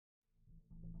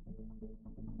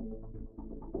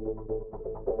Hello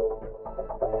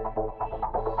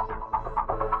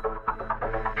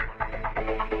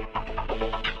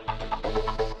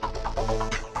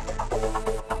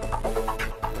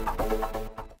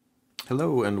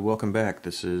and welcome back.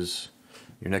 This is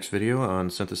your next video on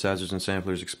Synthesizers and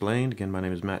Samplers Explained. Again, my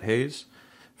name is Matt Hayes.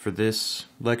 For this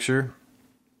lecture,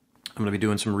 I'm going to be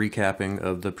doing some recapping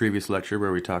of the previous lecture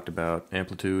where we talked about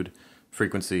amplitude,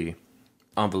 frequency,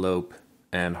 envelope,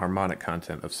 and harmonic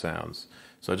content of sounds.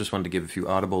 So I just wanted to give a few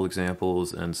audible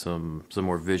examples and some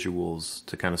more visuals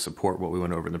to kind of support what we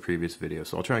went over in the previous video.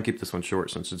 So I'll try and keep this one short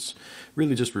since it's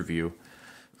really just review.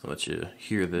 So I'll let you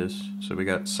hear this. So we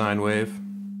got sine wave,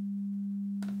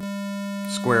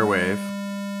 square wave,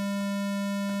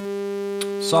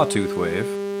 sawtooth wave,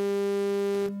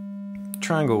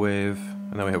 triangle wave,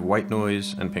 and then we have white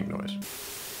noise and pink noise.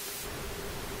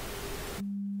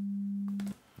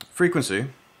 Frequency,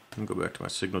 I'll go back to my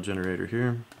signal generator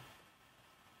here.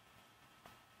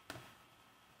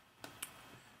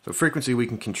 So frequency we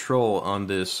can control on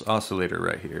this oscillator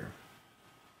right here.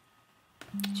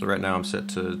 So right now I'm set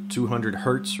to 200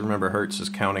 Hertz. Remember, Hertz is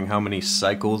counting how many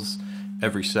cycles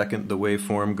every second the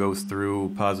waveform goes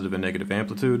through positive and negative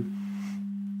amplitude.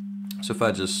 So if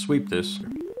I just sweep this,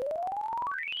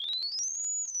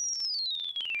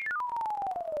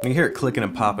 you hear it clicking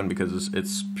and popping because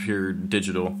it's pure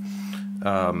digital,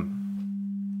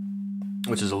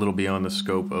 which is a little beyond the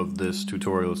scope of this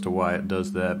tutorial as to why it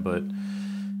does that, but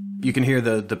you can hear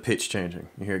the pitch changing.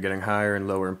 You hear it getting higher and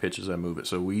lower in pitch as I move it.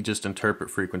 So we just interpret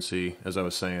frequency, as I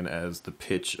was saying, as the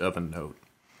pitch of a note.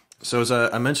 So as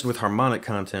I mentioned with harmonic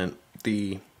content,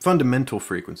 the fundamental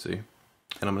frequency,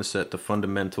 and I'm going to set the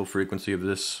fundamental frequency of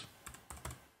this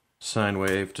sine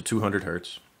wave to 200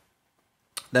 Hertz.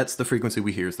 That's the frequency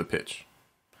we hear as the pitch.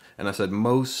 And I said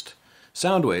most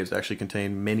sound waves actually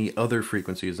contain many other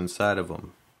frequencies inside of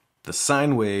them. The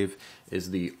sine wave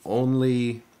is the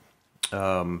only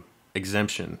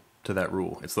exemption to that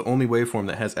rule. It's the only waveform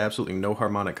that has absolutely no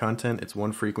harmonic content. It's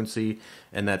one frequency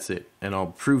and that's it. And I'll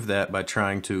prove that by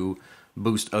trying to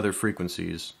boost other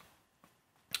frequencies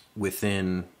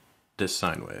within this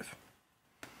sine wave.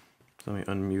 So let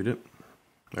me unmute it.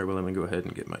 Or well, let me go ahead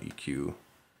and get my EQ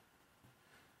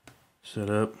set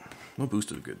up. We'll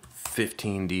boost it a good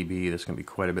 15 dB. That's going to be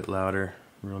quite a bit louder.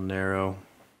 Real narrow.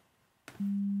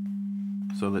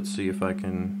 So let's see if I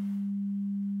can...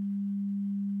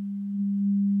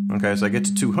 Okay, so I get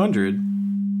to 200,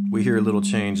 we hear a little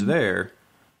change there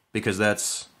because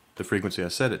that's the frequency I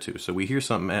set it to. So we hear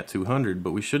something at 200,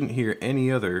 but we shouldn't hear any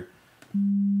other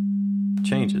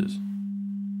changes.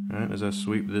 All right, as I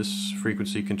sweep this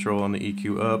frequency control on the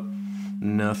EQ up,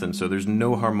 nothing. So there's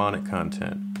no harmonic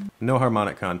content. No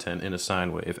harmonic content in a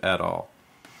sine wave at all.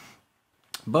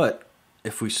 But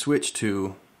if we switch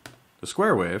to the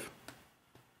square wave,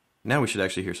 now we should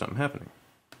actually hear something happening.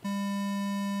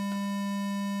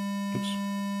 Oops.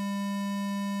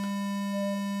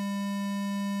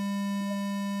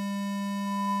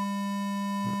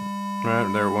 Right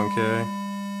there at 1K.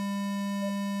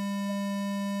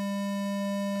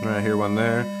 Right here, one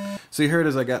there. So you heard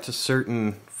as I got to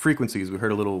certain frequencies, we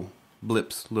heard a little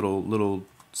blips, little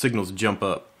signals jump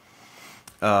up.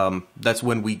 That's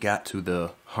when we got to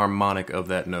the harmonic of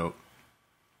that note.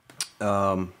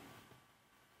 And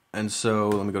so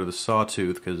let me go to the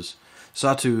sawtooth, because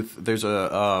sawtooth, there's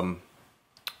a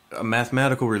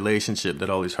mathematical relationship that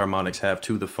all these harmonics have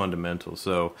to the fundamental.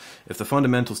 So if the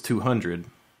fundamental's 200,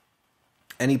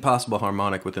 any possible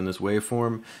harmonic within this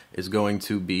waveform is going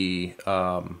to be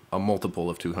a multiple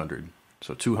of 200.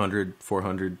 So 200,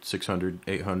 400, 600,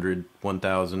 800,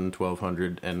 1000,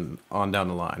 1200, and on down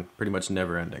the line. Pretty much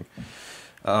never ending.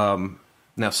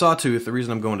 Now sawtooth, the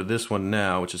reason I'm going to this one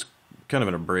now, which is kind of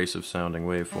an abrasive sounding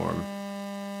waveform,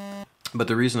 but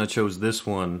the reason I chose this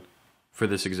one for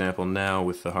this example now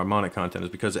with the harmonic content is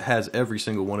because it has every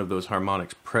single one of those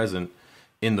harmonics present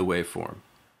in the waveform.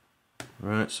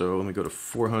 Alright, so let me go to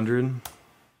 400. And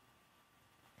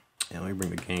let me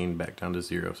bring the gain back down to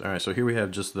 0. Alright, so here we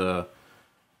have just the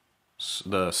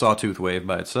sawtooth wave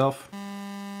by itself.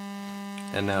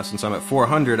 And now since I'm at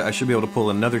 400, I should be able to pull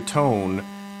another tone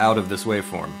out of this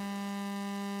waveform.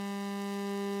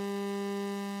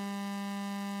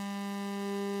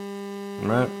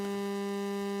 Alright.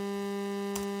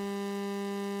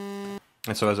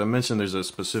 And so as I mentioned, there's a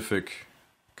specific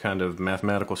kind of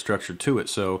mathematical structure to it.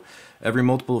 So every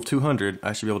multiple of 200,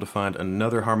 I should be able to find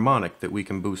another harmonic that we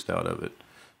can boost out of it.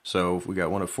 So if we got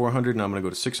one at 400, now I'm going to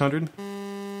go to 600.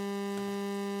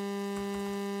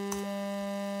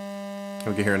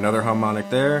 We can hear another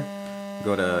harmonic there.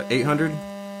 Go to 800.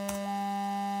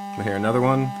 We hear another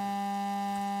one.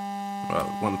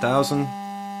 1000.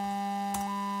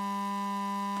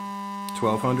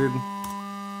 1200,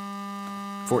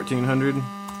 1400,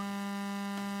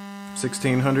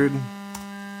 1600,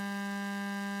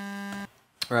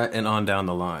 right, and on down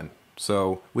the line.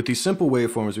 So with these simple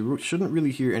waveforms, we shouldn't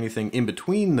really hear anything in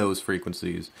between those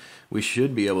frequencies. We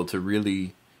should be able to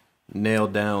really nail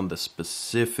down the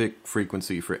specific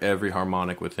frequency for every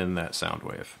harmonic within that sound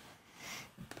wave.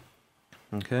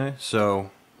 Okay, so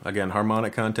again,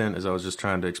 harmonic content, as I was just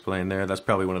trying to explain there, that's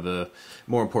probably one of the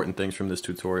more important things from this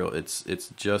tutorial. It's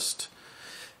just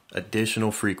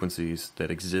additional frequencies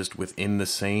that exist within the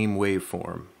same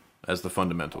waveform as the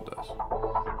fundamental does.